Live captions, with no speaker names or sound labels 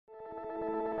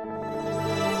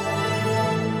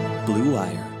Blue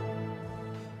Wire.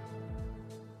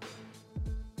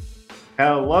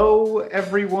 Hello,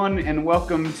 everyone, and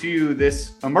welcome to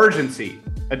this emergency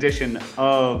edition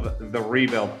of The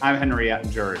Rebuild. I'm Henry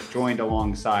Ettinger, joined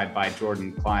alongside by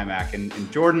Jordan Klimack.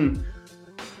 And Jordan,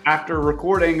 after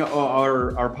recording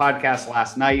our podcast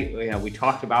last night, we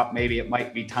talked about maybe it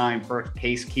might be time for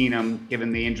Case Keenum,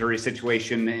 given the injury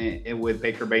situation with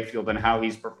Baker Mayfield and how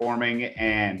he's performing.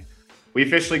 And we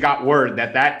officially got word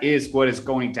that is what is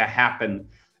going to happen.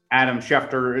 Adam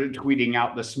Schefter tweeting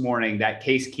out this morning that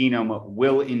Case Keenum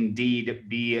will indeed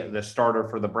be the starter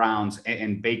for the Browns,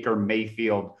 and Baker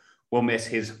Mayfield will miss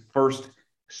his first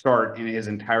start in his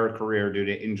entire career due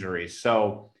to injuries.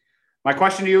 So my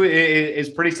question to you is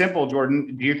pretty simple,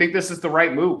 Jordan. Do you think this is the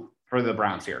right move for the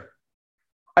Browns here?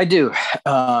 I do.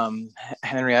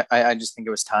 Henry, I just think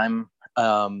it was time.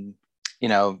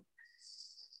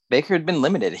 Baker had been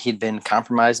limited. He'd been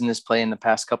compromised in his play in the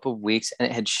past couple of weeks, and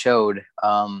it had showed.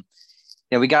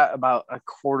 We got about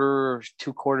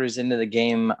two quarters into the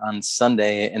game on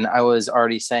Sunday, and I was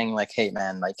already saying, like, hey,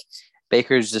 man, like,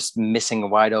 Baker's just missing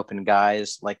wide open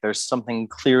guys. Like, there's something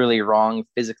clearly wrong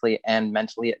physically and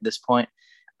mentally at this point.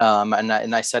 And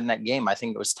I said in that game, I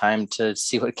think it was time to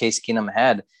see what Case Keenum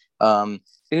had.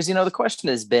 Because, the question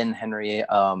has been, Henry,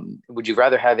 would you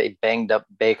rather have a banged up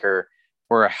Baker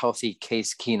or a healthy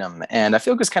Case Keenum? And I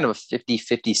feel it was kind of a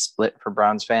 50-50 split for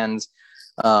Browns fans.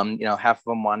 Half of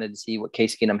them wanted to see what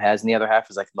Case Keenum has, and the other half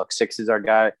is like, look, Six is our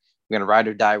guy. We're going to ride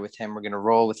or die with him. We're going to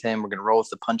roll with him. We're going to roll with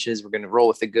the punches. We're going to roll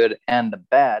with the good and the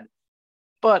bad.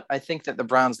 But I think that the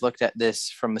Browns looked at this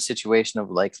from a situation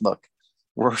of like, look,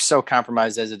 we're so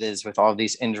compromised as it is with all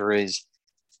these injuries.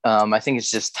 I think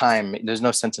it's just time. There's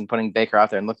no sense in putting Baker out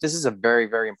there. And look, this is a very,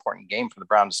 very important game for the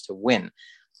Browns to win.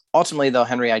 Ultimately, though,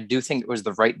 Henry, I do think it was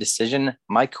the right decision.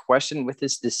 My question with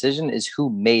this decision is who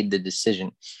made the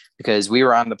decision? Because we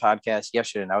were on the podcast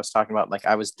yesterday, and I was talking about, like,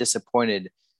 I was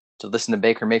disappointed to listen to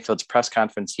Baker Mayfield's press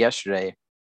conference yesterday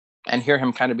and hear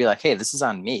him kind of be like, hey, this is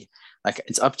on me. Like,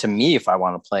 it's up to me if I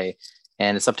want to play,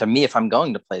 and it's up to me if I'm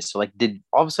going to play. So, like, did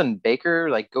all of a sudden Baker,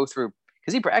 like, go through –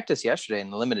 because he practiced yesterday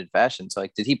in a limited fashion. So,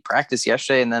 like, did he practice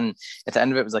yesterday? And then at the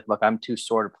end of it was like, look, I'm too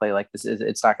sore to play. Like,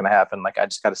 it's not going to happen. Like, I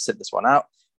just got to sit this one out.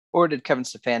 Or did Kevin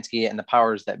Stefanski and the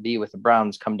powers that be with the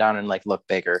Browns come down and like, look,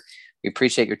 Baker, we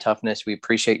appreciate your toughness. We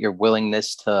appreciate your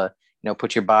willingness to,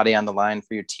 put your body on the line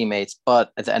for your teammates.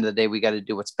 But at the end of the day, we got to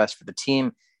do what's best for the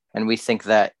team. And we think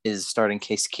that is starting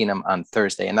Case Keenum on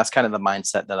Thursday. And that's kind of the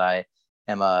mindset that I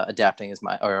am adopting as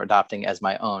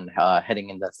my own heading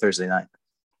into Thursday night.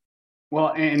 Well,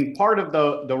 and part of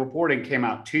the reporting came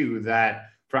out too that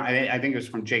I think it was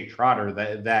from Jake Trotter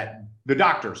that the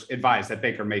doctors advised that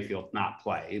Baker Mayfield not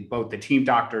play, both the team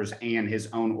doctors and his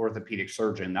own orthopedic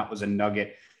surgeon. That was a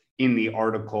nugget in the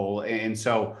article. And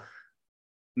so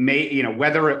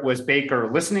whether it was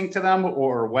Baker listening to them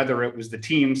or whether it was the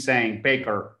team saying,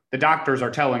 Baker, the doctors are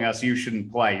telling us you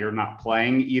shouldn't play, you're not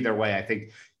playing. Either way, I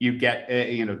think you get,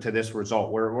 to this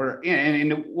result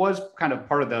and it was kind of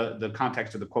part of the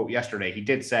context of the quote yesterday. He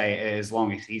did say, as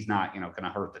long as he's not, going to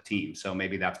hurt the team. So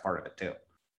maybe that's part of it too.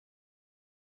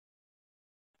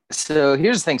 So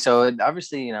here's the thing. So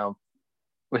obviously,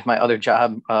 with my other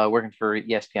job, working for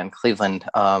ESPN Cleveland,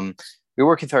 we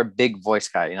work with our big voice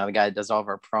guy, the guy that does all of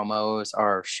our promos,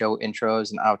 our show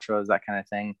intros and outros, that kind of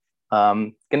thing.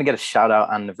 Going to get a shout out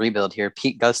on the rebuild here.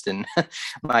 Pete Gustin,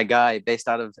 my guy based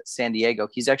out of San Diego.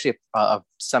 He's actually a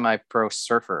semi-pro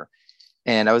surfer.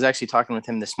 And I was actually talking with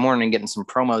him this morning, getting some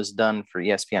promos done for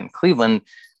ESPN Cleveland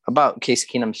about Case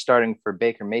Keenum starting for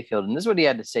Baker Mayfield. And this is what he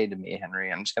had to say to me,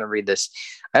 Henry. I'm just going to read this.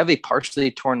 I have a partially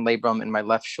torn labrum in my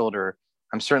left shoulder.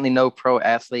 I'm certainly no pro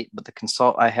athlete, but the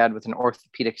consult I had with an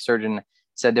orthopedic surgeon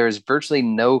said there is virtually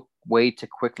no way to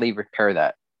quickly repair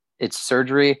that. It's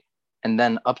surgery and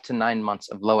then up to 9 months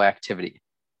of low activity.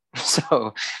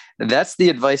 So that's the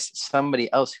advice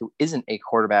somebody else who isn't a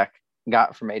quarterback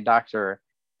got from a doctor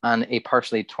on a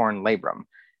partially torn labrum.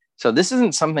 So this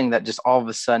isn't something that just all of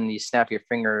a sudden you snap your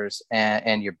fingers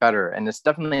and you're better. And it's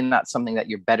definitely not something that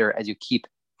you're better as you keep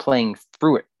playing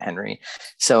through it, Henry.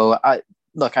 So I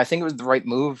think it was the right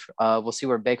move. We'll see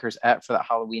where Baker's at for that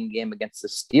Halloween game against the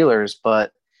Steelers.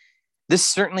 But this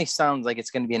certainly sounds like it's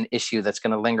going to be an issue that's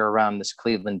going to linger around this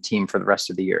Cleveland team for the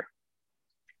rest of the year.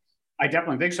 I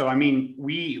definitely think so. I mean,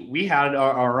 we had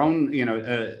our own,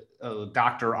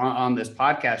 doctor on this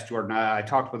podcast, Jordan. I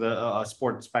talked with a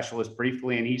sports specialist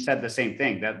briefly, and he said the same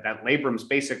thing, that labrum's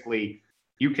basically,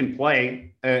 you can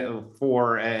play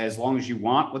for as long as you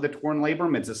want with a torn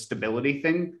labrum. It's a stability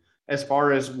thing as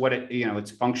far as what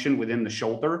its function within the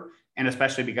shoulder. And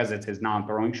especially because it's his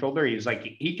non-throwing shoulder, he's like,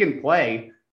 he can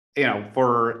play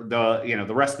for the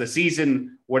rest of the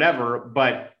season, whatever,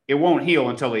 but it won't heal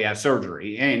until he has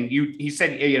surgery. And he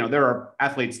said, there are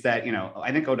athletes that,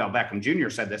 I think Odell Beckham Jr.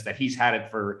 said this, that he's had it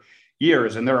for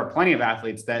years. And there are plenty of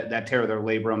athletes that tear their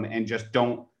labrum and just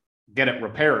don't get it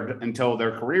repaired until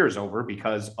their career is over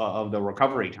because of the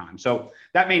recovery time. So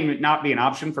that may not be an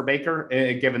option for Baker,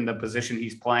 given the position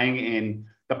he's playing and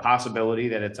the possibility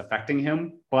that it's affecting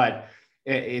him. But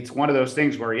it's one of those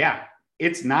things where,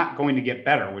 it's not going to get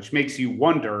better, which makes you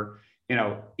wonder,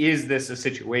 is this a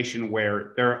situation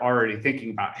where they're already thinking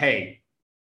about, hey,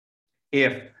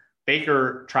 if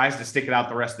Baker tries to stick it out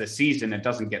the rest of the season, it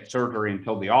doesn't get surgery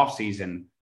until the offseason,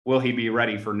 will he be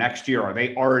ready for next year? Are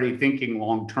they already thinking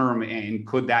long-term, and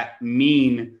could that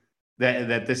mean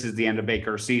that this is the end of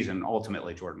Baker's season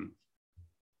ultimately, Jordan?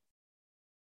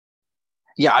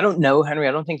 Yeah, I don't know, Henry.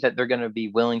 I don't think that they're going to be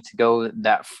willing to go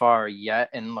that far yet.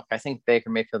 And look, I think Baker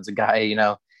Mayfield's a guy,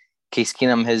 Case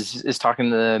Keenum is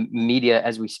talking to the media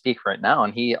as we speak right now.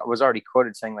 And he was already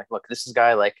quoted saying, like, look, this is a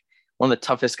guy, like, one of the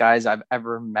toughest guys I've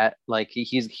ever met. Like,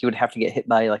 he would have to get hit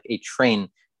by like a train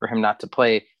for him not to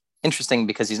play. Interesting,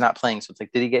 because he's not playing. So it's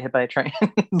like, did he get hit by a train?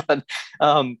 But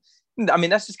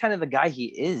that's just kind of the guy he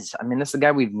is. That's the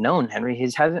guy we've known, Henry.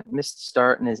 He hasn't missed a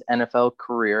start in his NFL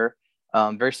career.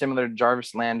 Very similar to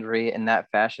Jarvis Landry in that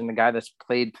fashion, the guy that's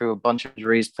played through a bunch of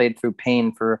injuries, played through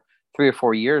pain for 3 or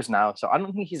 4 years now. So I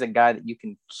don't think he's a guy that you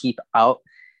can keep out.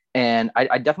 And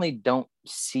I definitely don't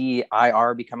see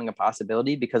IR becoming a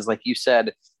possibility, because like you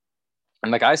said,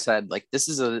 and like I said, like this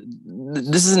is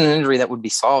an injury that would be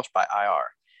solved by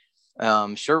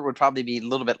IR. Sure, it would probably be a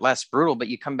little bit less brutal, but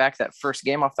you come back that first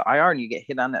game off the IR and you get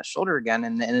hit on that shoulder again,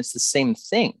 and it's the same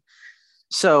thing.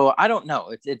 So I don't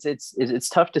know. It's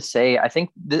tough to say. I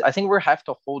think we have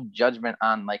to hold judgment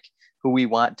on like who we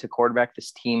want to quarterback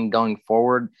this team going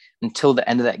forward until the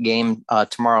end of that game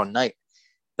tomorrow night.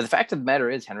 But the fact of the matter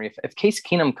is, Henry, if Case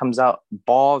Keenum comes out,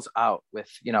 balls out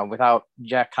without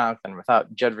Jack Conklin,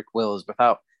 without Jedrick Wills,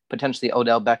 without potentially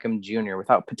Odell Beckham Jr.,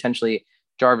 without potentially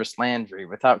Jarvis Landry,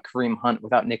 without Kareem Hunt,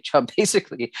 without Nick Chubb,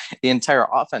 basically the entire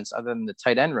offense other than the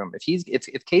tight end room.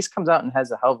 If Case comes out and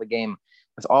has a hell of a game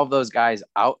with all of those guys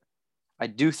out, I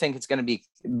do think it's going to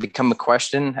become a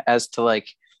question as to like,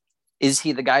 is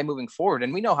he the guy moving forward?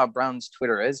 And we know how Brown's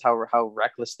Twitter is, how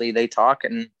recklessly they talk.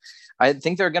 And I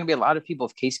think there are going to be a lot of people,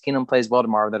 if Case Keenum plays well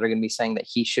tomorrow, that are going to be saying that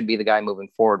he should be the guy moving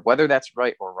forward, whether that's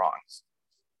right or wrong.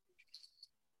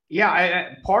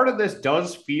 Yeah, part of this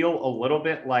does feel a little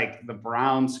bit like the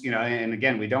Browns, and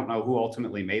again, we don't know who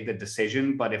ultimately made the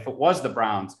decision, but if it was the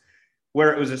Browns,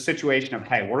 where it was a situation of,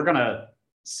 hey, we're going to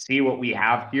see what we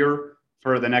have here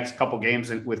for the next couple games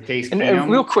with Case Keenum. And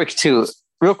real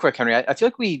quick, Henry, I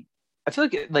feel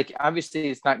like obviously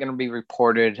it's not going to be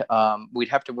reported. We'd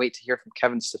have to wait to hear from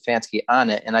Kevin Stefanski on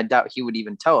it, and I doubt he would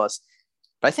even tell us.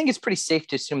 But I think it's pretty safe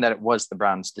to assume that it was the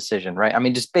Browns' decision, right?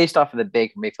 Just based off of the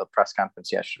Baker Mayfield press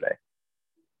conference yesterday.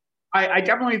 I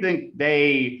definitely think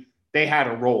they had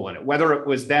a role in it, whether it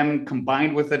was them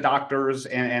combined with the doctors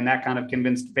and that kind of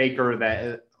convinced Baker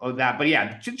that. But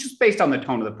yeah, just based on the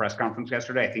tone of the press conference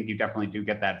yesterday, I think you definitely do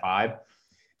get that vibe.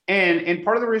 And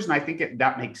part of the reason I think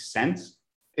that makes sense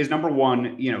is, number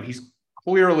one, he's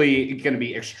clearly going to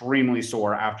be extremely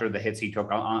sore after the hits he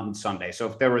took on Sunday. So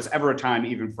if there was ever a time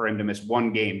even for him to miss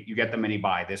one game, you get the mini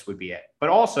bye, this would be it. But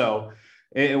also,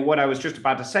 what I was just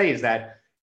about to say is that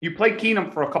you play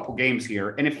Keenum for a couple games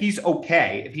here, and if he's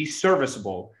okay, if he's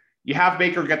serviceable, you have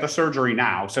Baker get the surgery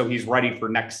now, so he's ready for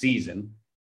next season.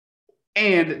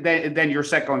 And then you're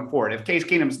set going forward. If Case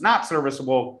Keenum's not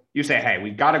serviceable, you say, hey,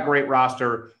 we've got a great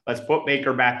roster. Let's put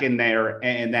Baker back in there.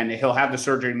 And then he'll have the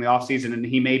surgery in the offseason. And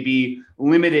he may be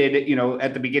limited,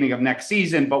 at the beginning of next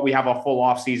season, but we have a full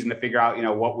offseason to figure out,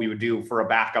 what we would do for a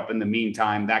backup in the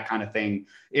meantime, that kind of thing,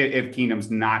 if Keenum's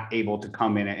not able to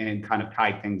come in and kind of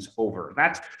tide things over.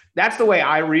 That's the way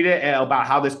I read it about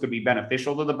how this could be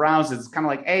beneficial to the Browns. It's kind of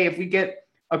like, hey, if we get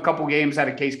a couple games out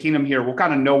of Case Keenum here, we'll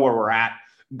kind of know where we're at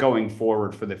going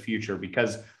forward for the future,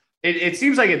 because it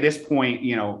seems like at this point,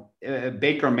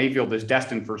 Baker Mayfield is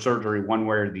destined for surgery one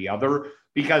way or the other,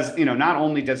 because, not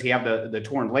only does he have the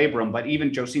torn labrum, but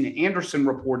even Josina Anderson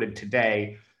reported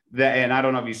today that, and I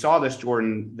don't know if you saw this,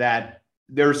 Jordan, that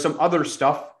there's some other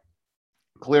stuff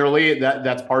clearly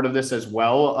that's part of this as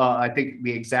well. I think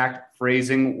the exact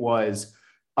phrasing was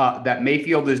that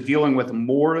Mayfield is dealing with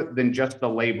more than just the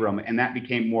labrum, and that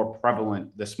became more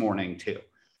prevalent this morning too.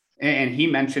 And he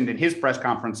mentioned in his press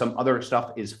conference some other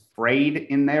stuff is frayed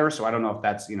in there. So I don't know if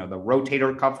that's, the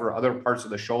rotator cuff or other parts of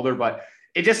the shoulder, but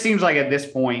it just seems like at this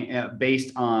point,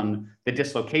 based on the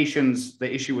dislocations,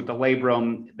 the issue with the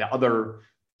labrum, the other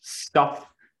stuff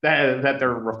that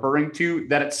they're referring to,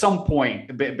 that at some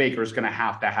point Baker's going to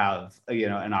have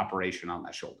an operation on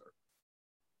that shoulder.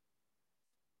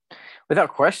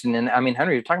 Without question. And I mean,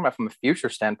 Henry, you're talking about from a future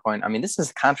standpoint. I mean, this is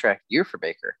a contract year for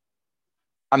Baker.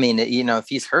 I mean, if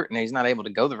he's hurt and he's not able to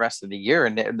go the rest of the year,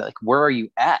 and like, where are you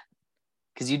at?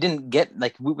 Because you didn't get,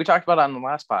 like we talked about on the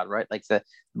last pod, right? Like the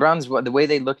Browns, the way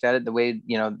they looked at it, the way,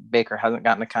 Baker hasn't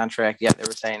gotten a contract yet, they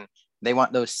were saying they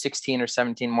want those 16 or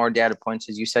 17 more data points,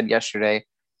 as you said yesterday,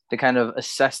 to kind of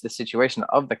assess the situation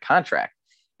of the contract.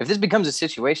 If this becomes a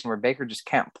situation where Baker just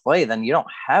can't play, then you don't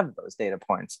have those data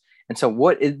points. And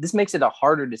so this makes it a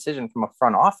harder decision from a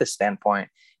front office standpoint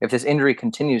if this injury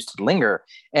continues to linger.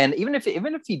 And even if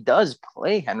he does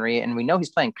play, Henry, and we know he's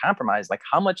playing compromised, like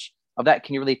how much of that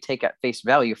can you really take at face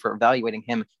value for evaluating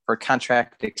him for a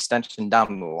contract extension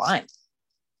down the line?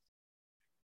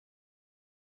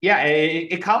 Yeah,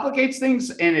 it complicates things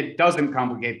and it doesn't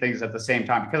complicate things at the same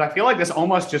time, because I feel like this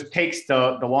almost just takes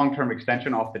the long-term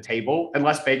extension off the table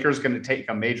unless Baker's going to take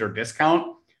a major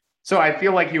discount. So I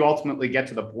feel like you ultimately get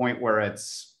to the point where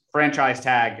it's franchise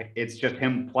tag. It's just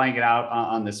him playing it out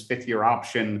on this 5th-year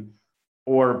option,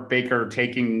 or Baker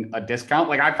taking a discount.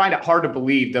 Like, I find it hard to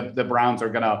believe that the Browns are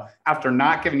going to, after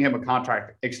not giving him a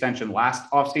contract extension last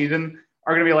offseason,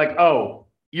 are going to be like, oh,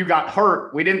 you got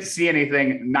hurt. We didn't see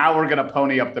anything. Now we're going to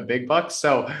pony up the big bucks.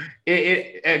 So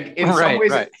in some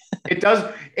ways, it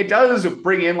does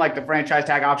bring in like the franchise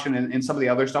tag option and some of the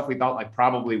other stuff we thought like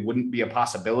probably wouldn't be a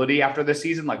possibility after this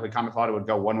season. Like we kind of thought it would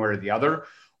go one way or the other.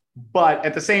 But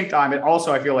at the same time, it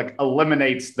also, I feel like,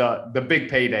 eliminates the big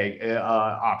payday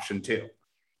option too.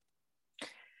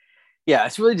 Yeah,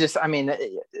 it's really just, I mean,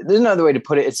 there's another way to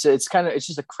put it. It's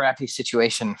just a crappy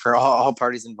situation for all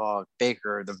parties involved.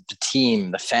 Baker, the team,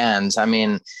 the fans. I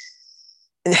mean,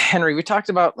 Henry, we talked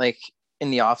about like in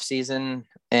the off season,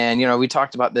 and, we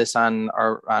talked about this on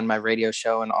my radio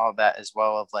show and all of that as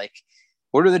well, of like,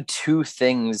 what are the 2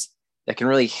 things that can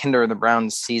really hinder the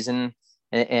Browns season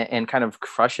and kind of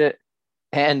crush it?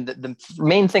 And the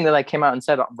main thing that I came out and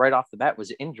said right off the bat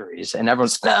was injuries. And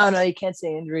everyone's, no, you can't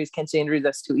say injuries.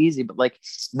 That's too easy. But like,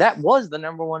 that was the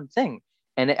number one thing.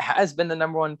 And it has been the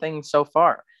number one thing so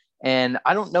far. And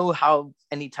I don't know how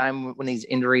anytime when these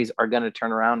injuries are going to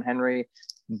turn around, Henry.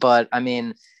 But I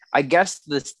mean, I guess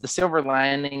the silver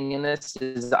lining in this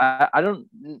is I don't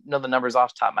know the numbers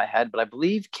off the top of my head, but I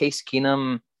believe Case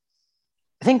Keenum,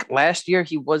 I think last year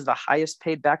he was the highest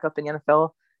paid backup in the NFL.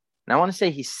 And I want to say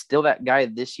he's still that guy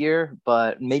this year,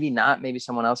 but maybe not. Maybe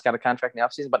someone else got a contract in the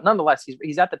offseason. But nonetheless,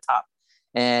 he's at the top.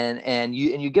 And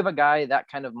you give a guy that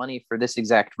kind of money for this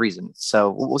exact reason. So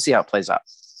we'll see how it plays out.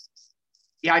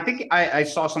 Yeah, I think I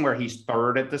saw somewhere he's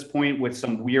 3rd at this point with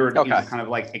some weird kind of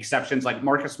like exceptions. Like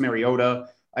Marcus Mariota,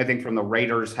 I think from the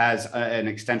Raiders, has an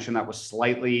extension that was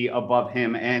slightly above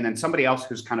him. And then somebody else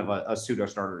who's kind of a pseudo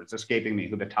starter. It's escaping me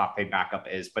who the top paid backup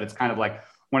is, but it's kind of like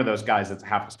one of those guys that's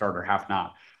half a starter, half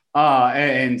not.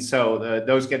 And so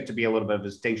those get to be a little bit of a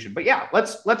distinction. But yeah,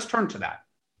 let's turn to that.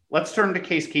 Let's turn to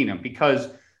Case Keenum, because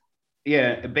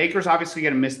Baker's obviously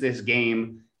going to miss this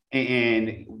game,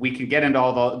 and we can get into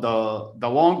all the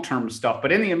long-term stuff.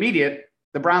 But in the immediate,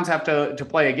 the Browns have to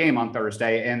play a game on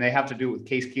Thursday, and they have to do it with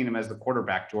Case Keenum as the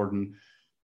quarterback, Jordan.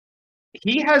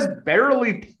 He has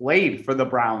barely played for the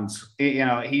Browns.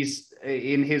 He's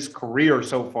in his career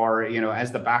so far,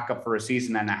 as the backup for a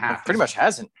season and a half. Pretty much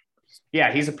hasn't.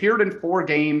 Yeah, he's appeared in 4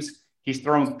 games. He's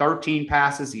thrown 13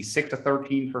 passes. He's 6 of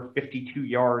 13 for 52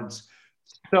 yards.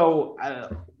 So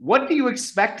what do you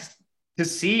expect to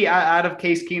see out of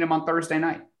Case Keenum on Thursday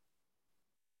night?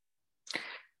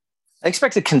 I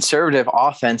expect a conservative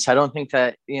offense. I don't think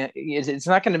that it's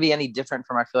not going to be any different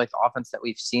from, I feel like, the offense that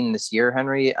we've seen this year,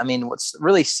 Henry. I mean, what's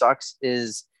really sucks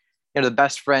is, the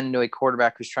best friend to a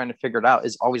quarterback who's trying to figure it out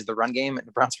is always the run game. And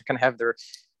the Browns are going to have their,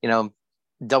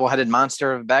 double-headed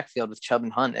monster of a backfield with Chubb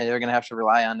and Hunt, and they're going to have to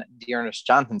rely on Dearness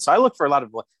Johnson. So I look for a lot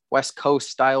of West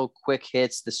Coast style quick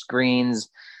hits, the screens.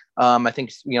 I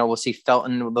think, we'll see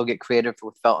Felton. They'll get creative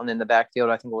with Felton in the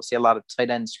backfield. I think we'll see a lot of tight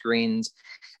end screens,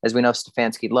 as we know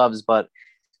Stefanski loves. But at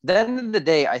the end of the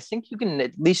day, I think you can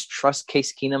at least trust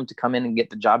Case Keenum to come in and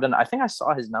get the job done. I think I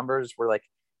saw his numbers were like,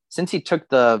 since he took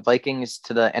the Vikings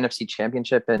to the NFC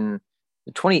Championship in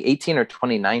 2018 or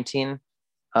 2019,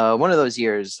 one of those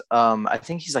years, I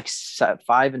think he's like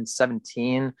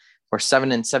 5-17 or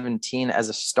 7-17 as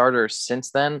a starter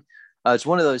since then. It's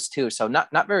one of those two. So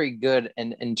not very good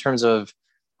in terms of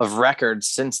records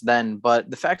since then.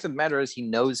 But the fact of the matter is he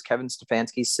knows Kevin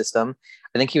Stefanski's system.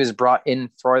 I think he was brought in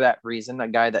for that reason, a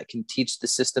guy that can teach the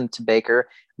system to Baker,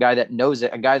 a guy that knows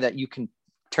it, a guy that you can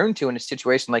turn to in a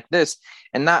situation like this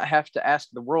and not have to ask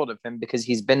the world of him because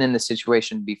he's been in this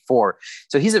situation before.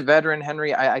 So he's a veteran,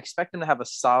 Henry. I expect him to have a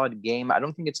solid game. I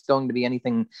don't think it's going to be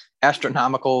anything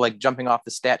astronomical, like jumping off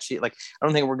the stat sheet. Like, I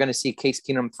don't think we're going to see Case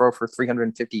Keenum throw for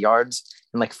 350 yards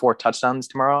and like 4 touchdowns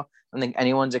tomorrow. I don't think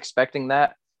anyone's expecting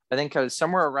that. I think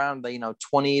somewhere around the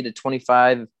 20 to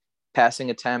 25 passing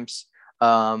attempts,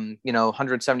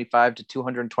 175 to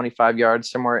 225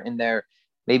 yards, somewhere in there,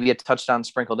 maybe a touchdown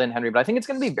sprinkled in, Henry. But I think it's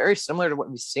going to be very similar to what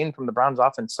we've seen from the Browns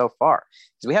offense so far,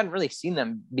 because we hadn't really seen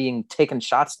them being taken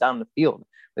shots down the field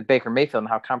with Baker Mayfield and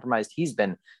how compromised he's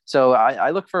been. So I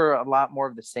look for a lot more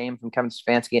of the same from Kevin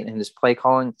Stefanski and his play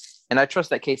calling. And I trust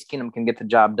that Case Keenum can get the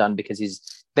job done because he's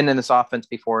been in this offense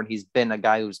before, and he's been a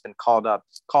guy who's been called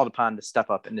upon to step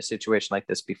up in a situation like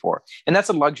this before. And that's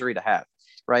a luxury to have,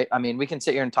 right? I mean, we can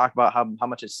sit here and talk about how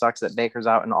much it sucks that Baker's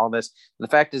out and all this. The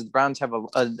fact is the Browns have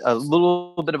a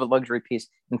little bit of a luxury piece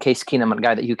in Case Keenum, a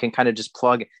guy that you can kind of just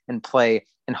plug and play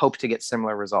and hope to get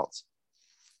similar results.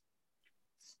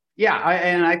 Yeah,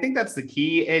 I think that's the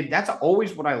key. And that's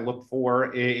always what I look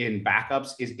for in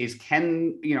backups is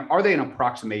can, are they an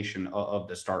approximation of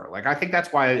the starter? Like, I think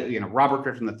that's why, Robert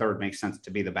Griffin III makes sense to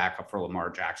be the backup for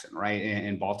Lamar Jackson, right,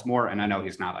 in Baltimore. And I know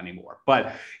he's not anymore.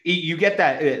 But you get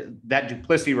that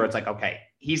duplicity where it's like, okay,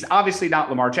 he's obviously not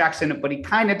Lamar Jackson, but he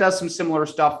kind of does some similar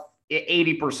stuff.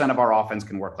 80% of our offense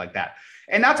can work like that.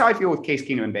 And that's how I feel with Case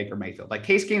Keenum and Baker Mayfield. Like,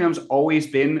 Case Keenum's always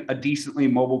been a decently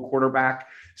mobile quarterback.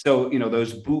 So,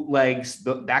 those bootlegs,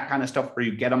 that kind of stuff where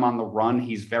you get him on the run,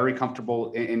 he's very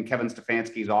comfortable in Kevin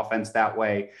Stefanski's offense that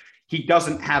way. He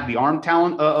doesn't have the arm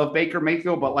talent of Baker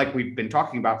Mayfield, but like we've been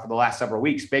talking about for the last several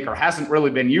weeks, Baker hasn't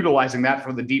really been utilizing that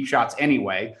for the deep shots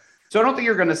anyway. So I don't think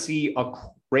you're going to see a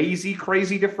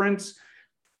crazy difference.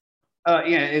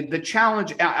 The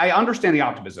challenge, I understand the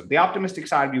optimism. The optimistic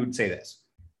side of you would say this.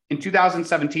 In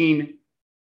 2017,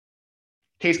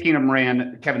 Case Keenum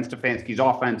ran Kevin Stefanski's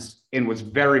offense and was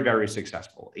very, very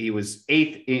successful. He was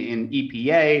 8th in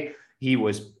EPA. He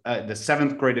was the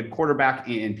 7th graded quarterback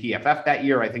in PFF that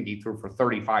year. I think he threw for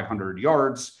 3,500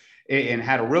 yards and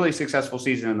had a really successful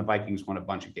season, and the Vikings won a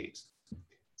bunch of games.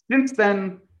 Since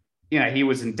then, he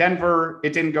was in Denver.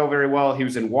 It didn't go very well. He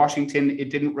was in Washington. It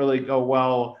didn't really go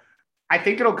well. I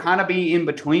think it'll kind of be in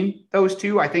between those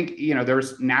two. I think,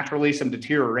 there's naturally some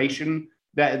deterioration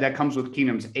that comes with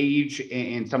Keenum's age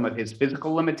and some of his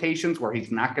physical limitations where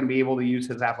he's not going to be able to use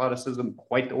his athleticism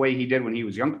quite the way he did when he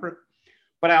was younger.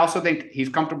 But I also think he's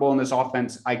comfortable in this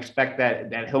offense. I expect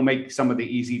that he'll make some of the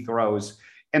easy throws,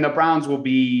 and the Browns will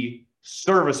be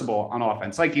serviceable on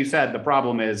offense. Like you said, the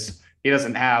problem is he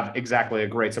doesn't have exactly a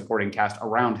great supporting cast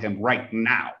around him right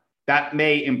now. That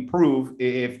may improve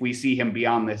if we see him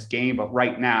beyond this game, but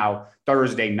right now,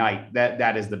 Thursday night,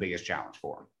 that is the biggest challenge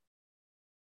for him.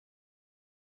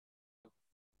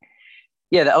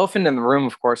 Yeah, the elephant in the room,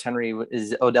 of course, Henry,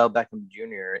 is Odell Beckham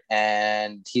Jr.,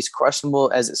 and he's questionable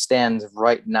as it stands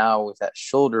right now with that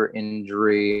shoulder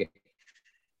injury.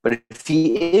 But if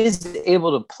he is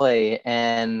able to play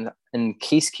and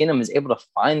Case Keenum is able to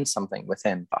find something with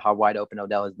him, how wide open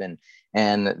Odell has been,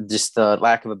 and just the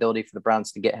lack of ability for the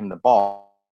Browns to get him the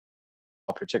ball,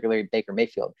 particularly Baker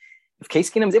Mayfield. If Case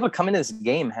Keenum is able to come into this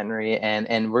game, Henry,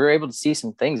 and we're able to see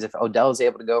some things, if Odell is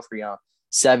able to go for,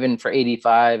 7 for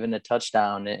 85 and a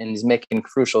touchdown, and he's making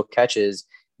crucial catches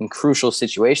in crucial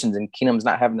situations, and Keenum's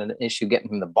not having an issue getting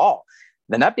him the ball,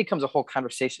 then that becomes a whole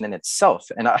conversation in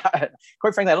itself. And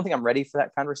quite frankly, I don't think I'm ready for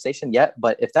that conversation yet.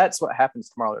 But if that's what happens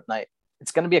tomorrow night,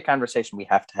 it's going to be a conversation we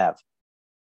have to have.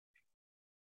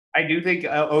 I do think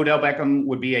Odell Beckham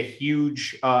would be a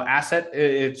huge asset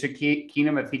to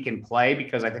Keenum if he can play,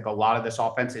 because I think a lot of this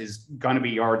offense is going to be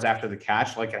yards after the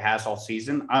catch like it has all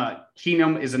season.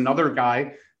 Keenum is another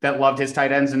guy that loved his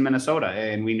tight ends in Minnesota.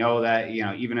 And we know that,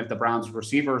 even if the Browns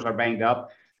receivers are banged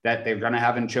up, that they're going to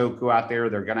have Njoku out there.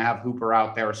 They're going to have Hooper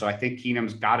out there. So I think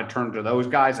Keenum's got to turn to those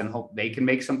guys and hope they can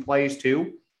make some plays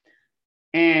too.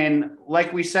 And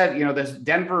like we said, this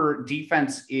Denver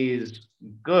defense is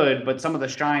good, but some of the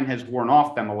shine has worn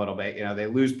off them a little bit. They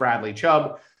lose Bradley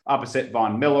Chubb opposite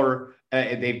Von Miller.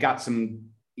 They've got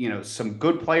some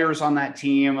good players on that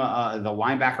team. The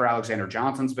linebacker Alexander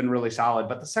Johnson's been really solid,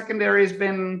 but the secondary has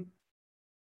been,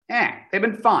 they've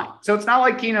been fine. So it's not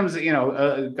like Keenum's,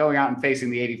 going out and facing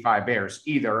the 85 Bears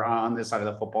either on this side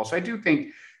of the football. So I do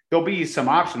think there'll be some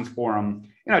options for him.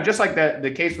 Just like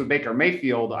the case with Baker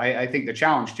Mayfield, I think the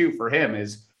challenge too for him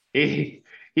is he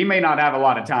may not have a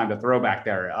lot of time to throw back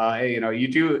there.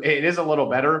 It is a little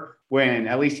better when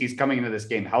at least he's coming into this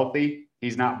game healthy.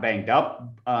 He's not banged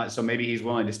up. So maybe he's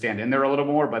willing to stand in there a little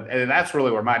more. But that's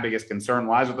really where my biggest concern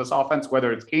lies with this offense,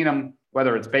 whether it's Keenum,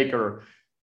 whether it's Baker.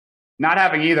 not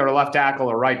having either a left tackle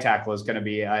or right tackle is going to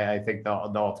be, I think, the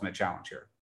ultimate challenge here.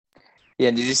 Yeah,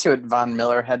 did you see what Von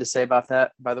Miller had to say about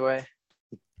that, by the way?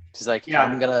 He's like,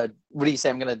 yeah, what do you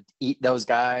say? I'm going to eat those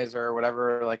guys or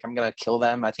whatever. Like, I'm going to kill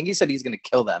them. I think he said he's going to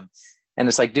kill them. And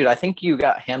it's like, dude, I think you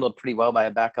got handled pretty well by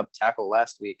a backup tackle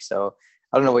last week. So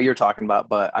I don't know what you're talking about.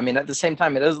 But, I mean, at the same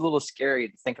time, it is a little scary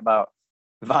to think about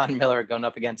Von Miller going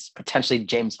up against potentially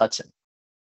James Hudson.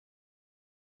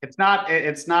 It's not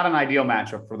an ideal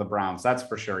matchup for the Browns, that's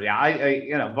for sure.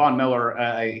 Yeah, Von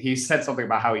Miller, he said something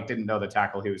about how he didn't know the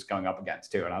tackle he was going up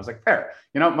against too, and I was like, fair.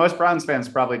 Most Browns fans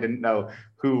probably didn't know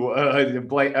who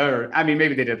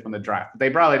maybe they did from the draft. They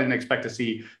probably didn't expect to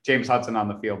see James Hudson on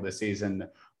the field this season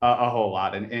a whole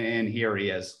lot, and here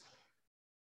he is.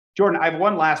 Jordan, I have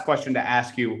one last question to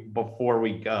ask you before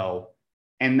we go,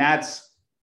 and that's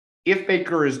if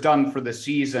Baker is done for the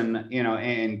season,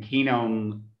 and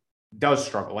Keenum does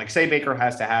struggle. Like, say Baker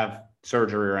has to have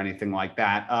surgery or anything like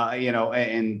that,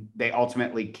 and they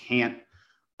ultimately can't,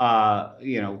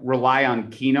 rely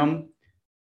on Keenum.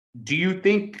 Do you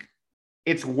think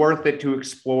it's worth it to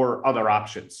explore other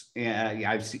options?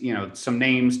 I've seen, some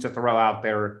names to throw out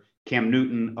there. Cam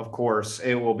Newton, of course,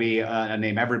 it will be a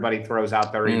name everybody throws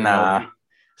out there, even though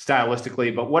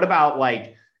stylistically. But what about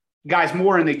like guys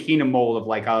more in the Keenum mold of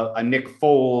like a Nick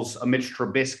Foles, a Mitch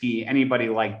Trubisky, anybody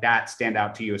like that stand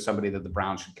out to you as somebody that the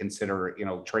Browns should consider,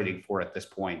 trading for at this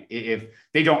point if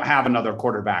they don't have another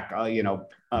quarterback,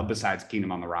 besides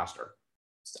Keenum on the roster?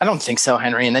 I don't think so,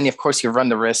 Henry. And then, of course, you run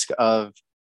the risk of,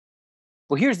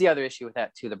 well, here's the other issue with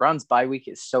that too. The Browns bye week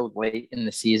is so late in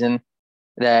the season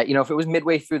that, if it was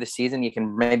midway through the season, you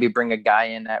can maybe bring a guy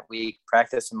in that week,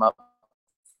 practice him up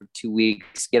for 2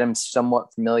 weeks, get him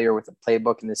somewhat familiar with the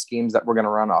playbook and the schemes that we're going to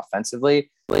run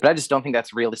offensively. But I just don't think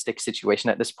that's a realistic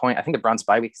situation at this point. I think the Browns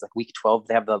bye week is like week 12.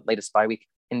 They have the latest bye week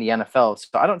in the NFL.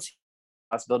 So I don't see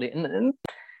a possibility. And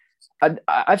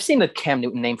I've seen the Cam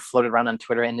Newton name floated around on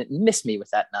Twitter, and it missed me with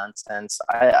that nonsense.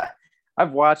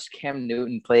 I've watched Cam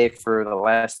Newton play for the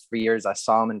last 3 years. I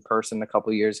saw him in person a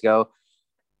couple of years ago.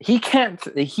 He can't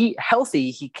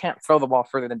throw the ball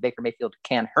further than Baker Mayfield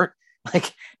can hurt.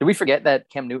 Like, did we forget that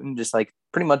Cam Newton just like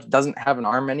pretty much doesn't have an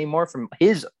arm anymore from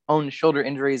his own shoulder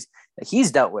injuries that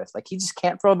he's dealt with? Like, he just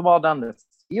can't throw the ball down the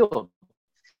field.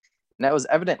 And that was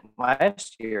evident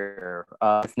last year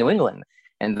with New England,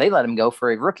 and they let him go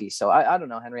for a rookie. So I don't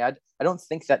know, Henry. I don't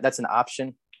think that that's an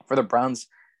option for the Browns.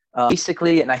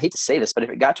 Basically, and I hate to say this, but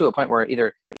if it got to a point where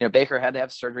either Baker had to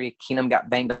have surgery, Keenum got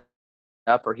banged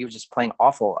up, or he was just playing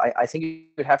awful, I think you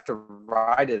would have to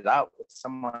ride it out with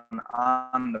someone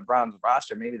on the Browns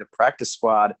roster, maybe the practice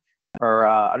squad, or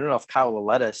I don't know if Kyle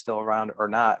Lauletta is still around or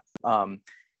not.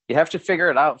 You have to figure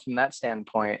it out from that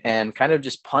standpoint and kind of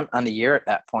just punt on the year at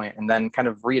that point and then kind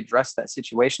of readdress that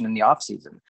situation in the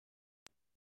offseason.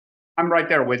 I'm right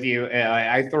there with you.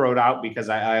 I throw it out because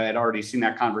I had already seen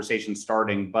that conversation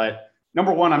starting, but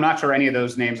number one, I'm not sure any of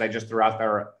those names I just threw out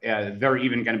there, they're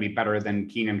even going to be better than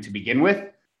Keenum to begin with.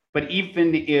 But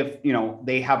even if,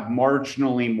 they have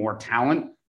marginally more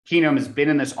talent, Keenum has been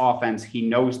in this offense. He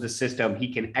knows the system.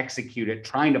 He can execute it.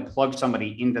 Trying to plug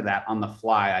somebody into that on the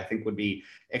fly, I think would be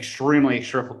extremely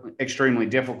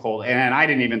difficult. And I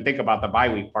didn't even think about the bye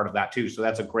week part of that too. So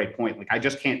that's a great point. Like, I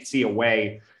just can't see a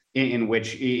way in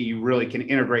which you really can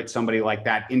integrate somebody like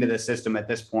that into the system at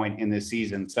this point in this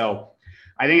season. So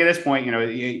I think at this point,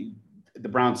 the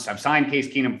Browns have signed Case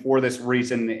Keenum for this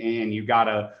reason, and you got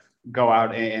to go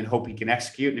out and hope he can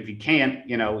execute. And if you can't,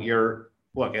 you're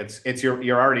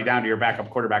already down to your backup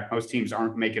quarterback. Most teams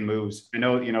aren't making moves. I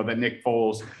know, the Nick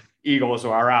Foles Eagles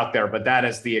are out there, but that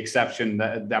is the exception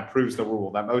that proves the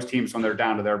rule that most teams, when they're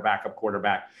down to their backup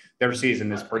quarterback, their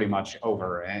season is pretty much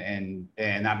over. And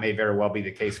that may very well be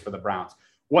the case for the Browns.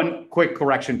 One quick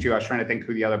correction too. I was trying to think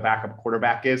who the other backup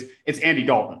quarterback is. It's Andy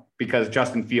Dalton, because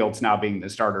Justin Fields now being the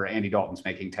starter, Andy Dalton's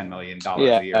making $10 million a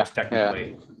year. It's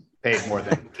technically paid more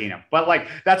than Keenum. But like,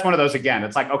 that's one of those, again,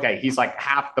 it's like, okay, he's like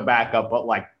half the backup, but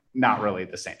like not really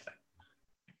the same thing.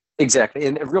 Exactly.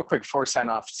 And real quick before we sign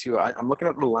off too, I'm looking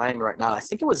at the line right now. I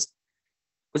think was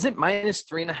it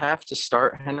 -3.5 to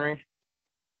start, Henry?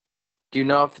 Do you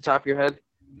know off the top of your head?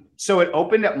 So it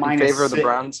opened at -6. In favor of the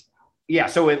Browns? Yeah,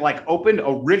 so it like opened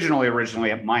originally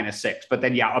at -6, but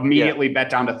then immediately bet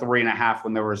down to 3.5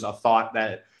 when there was a thought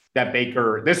that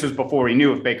Baker, this was before he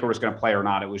knew if Baker was going to play or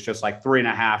not. It was just like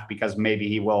 3.5 because maybe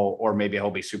he will, or maybe he'll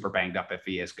be super banged up if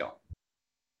he is going.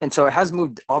 And so it has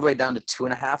moved all the way down to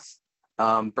 2.5.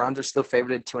 Browns are still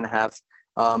favored at 2.5.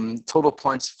 Total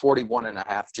points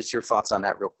 41.5. Just your thoughts on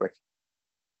that real quick.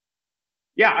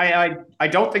 Yeah, I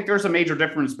don't think there's a major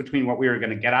difference between what we were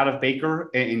going to get out of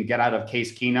Baker and get out of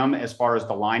Case Keenum as far as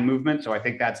the line movement. So I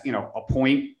think that's, a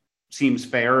point seems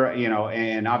fair,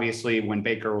 and obviously when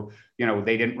Baker,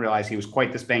 they didn't realize he was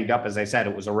quite this banged up. As I said,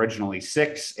 it was originally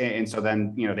 6. And so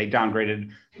then, they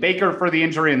downgraded Baker for the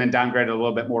injury and then downgraded a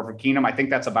little bit more for Keenum. I think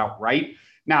that's about right.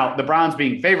 Now, the Browns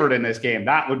being favored in this game,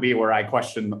 that would be where I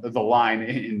question the line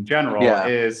in general.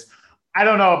 Is I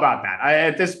don't know about that.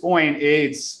 At this point,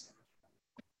 it's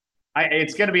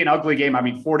going to be an ugly game. I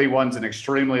mean, 41 is an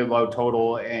extremely low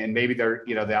total, and maybe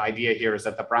the idea here is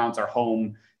that the Browns are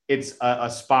home. It's a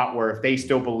spot where if they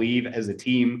still believe as a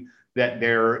team that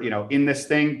they're, in this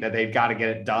thing, that they've got to get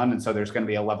it done. And so there's going to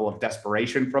be a level of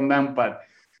desperation from them. But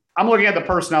I'm looking at the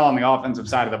personnel on the offensive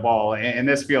side of the ball, and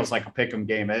this feels like a pick'em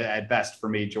game at best for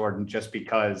me, Jordan, just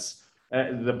because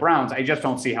the Browns, I just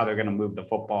don't see how they're going to move the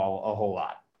football a whole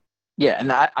lot. Yeah,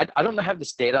 and I don't have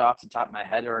this data off the top of my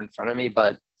head or in front of me,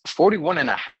 but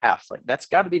 41.5, like that's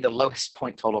got to be the lowest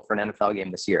point total for an NFL game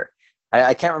this year.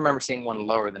 I can't remember seeing one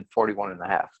lower than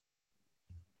 41.5.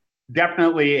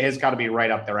 Definitely has got to be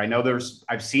right up there. I know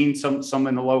I've seen some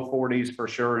in the low 40s for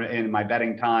sure in my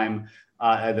betting time.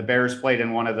 The Bears played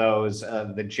in one of those.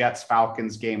 The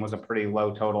Jets-Falcons game was a pretty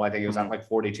low total. I think it was at like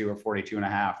 42 or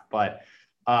 42.5. But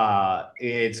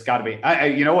it's got to be.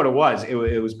 You know what it was? It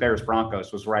was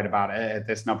Bears-Broncos was right about at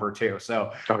this number too.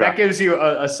 So that gives you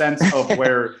a sense of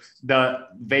where the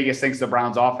Vegas thinks the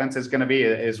Browns offense is going to be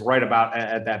is right about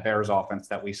at that Bears offense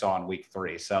that we saw in Week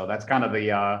 3. So that's kind of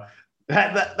the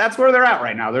that's where they're at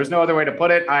right now. There's no other way to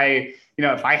put it.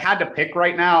 If I had to pick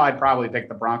right now, I'd probably pick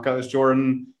the Broncos,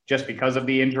 Jordan, just because of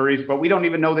the injuries, but we don't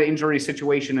even know the injury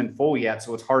situation in full yet.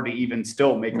 So it's hard to even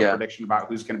still make a prediction about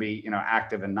who's going to be,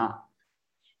 active and not.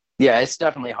 Yeah, it's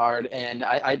definitely hard. And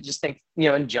I just think,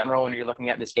 in general, when you're looking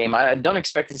at this game, I don't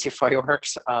expect to see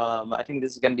fireworks. I think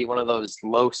this is going to be one of those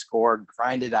low score,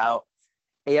 grinded out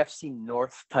AFC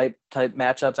North type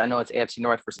matchups. I know it's AFC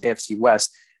North versus AFC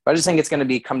West, but I just think it's going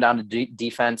to come down to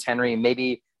defense, Henry,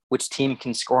 maybe which team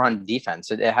can score on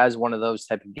defense. It has one of those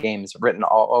type of games written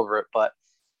all over it, but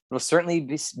it'll certainly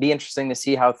be interesting to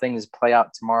see how things play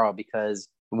out tomorrow, because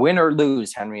win or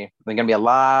lose, Henry, there's going to be a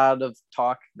lot of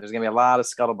talk. There's going to be a lot of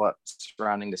scuttlebutt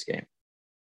surrounding this game.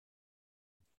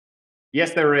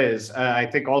 Yes, there is. I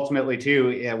think ultimately,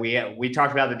 too, we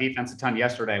talked about the defense a ton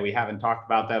yesterday. We haven't talked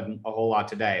about them a whole lot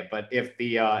today. But if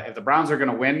the Browns are going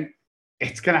to win,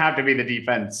 it's going to have to be the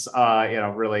defense,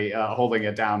 really holding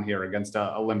it down here against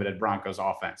a limited Broncos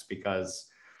offense, because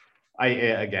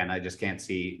I just can't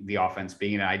see the offense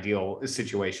being an ideal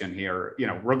situation here,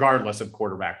 regardless of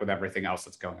quarterback with everything else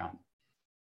that's going on.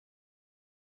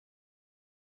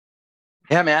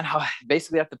 Yeah, man.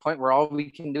 Basically at the point where all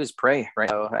we can do is pray right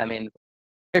now. I mean,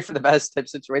 pray for the best type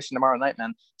situation tomorrow night,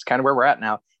 man. It's kind of where we're at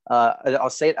now. I'll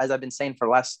say it as I've been saying for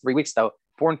the last 3 weeks, though.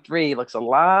 4-3 looks a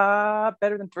lot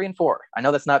better than 3-4. I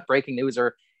know that's not breaking news,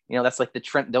 or that's like the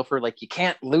Trent Dilfer, like you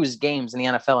can't lose games in the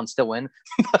NFL and still win.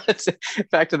 But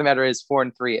fact of the matter is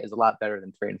 4-3 is a lot better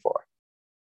than 3-4.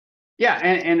 Yeah,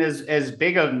 and as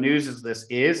big of news as this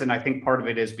is, and I think part of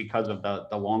it is because of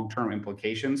the long-term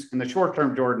implications. In the short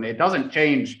term, Jordan, it doesn't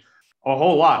change a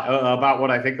whole lot about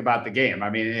what I think about the game. I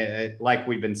mean, like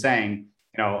we've been saying,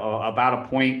 about a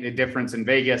point difference in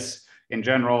Vegas in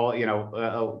general,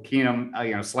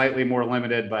 Keenum, slightly more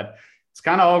limited, but it's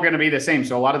kind of all going to be the same.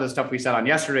 So a lot of the stuff we said on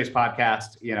yesterday's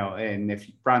podcast, and if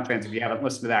Browns fans, if you haven't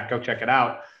listened to that, go check it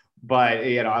out. But,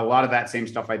 a lot of that same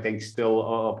stuff, I think,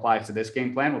 still applies to this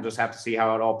game plan. We'll just have to see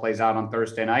how it all plays out on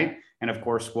Thursday night. And of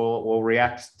course, we'll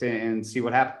react and see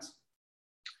what happens.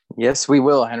 Yes, we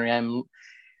will, Henry.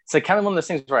 It's like kind of one of those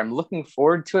things where I'm looking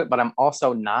forward to it, but I'm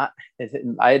also not.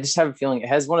 I just have a feeling it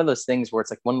has one of those things where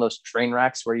it's like one of those train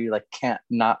wrecks where you like can't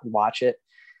not watch it.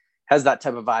 Has that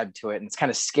type of vibe to it, and it's kind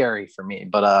of scary for me.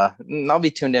 But I'll be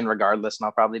tuned in regardless, and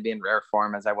I'll probably be in rare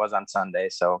form as I was on Sunday.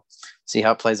 So see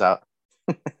how it plays out.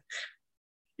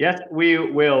 Yes, we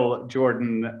will,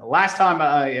 Jordan. Last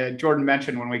time Jordan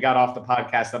mentioned when we got off the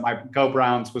podcast that my Go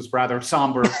Browns was rather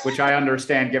somber, which I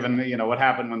understand given what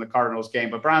happened when the Cardinals game.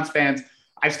 But Browns fans,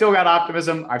 I've still got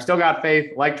optimism. I've still got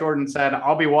faith. Like Jordan said,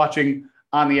 I'll be watching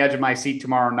on the edge of my seat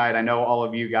tomorrow night. I know all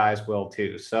of you guys will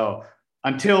too. So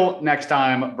until next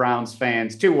time, Browns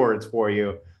fans, 2 words for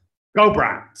you. Go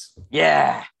Browns.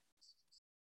 Yeah.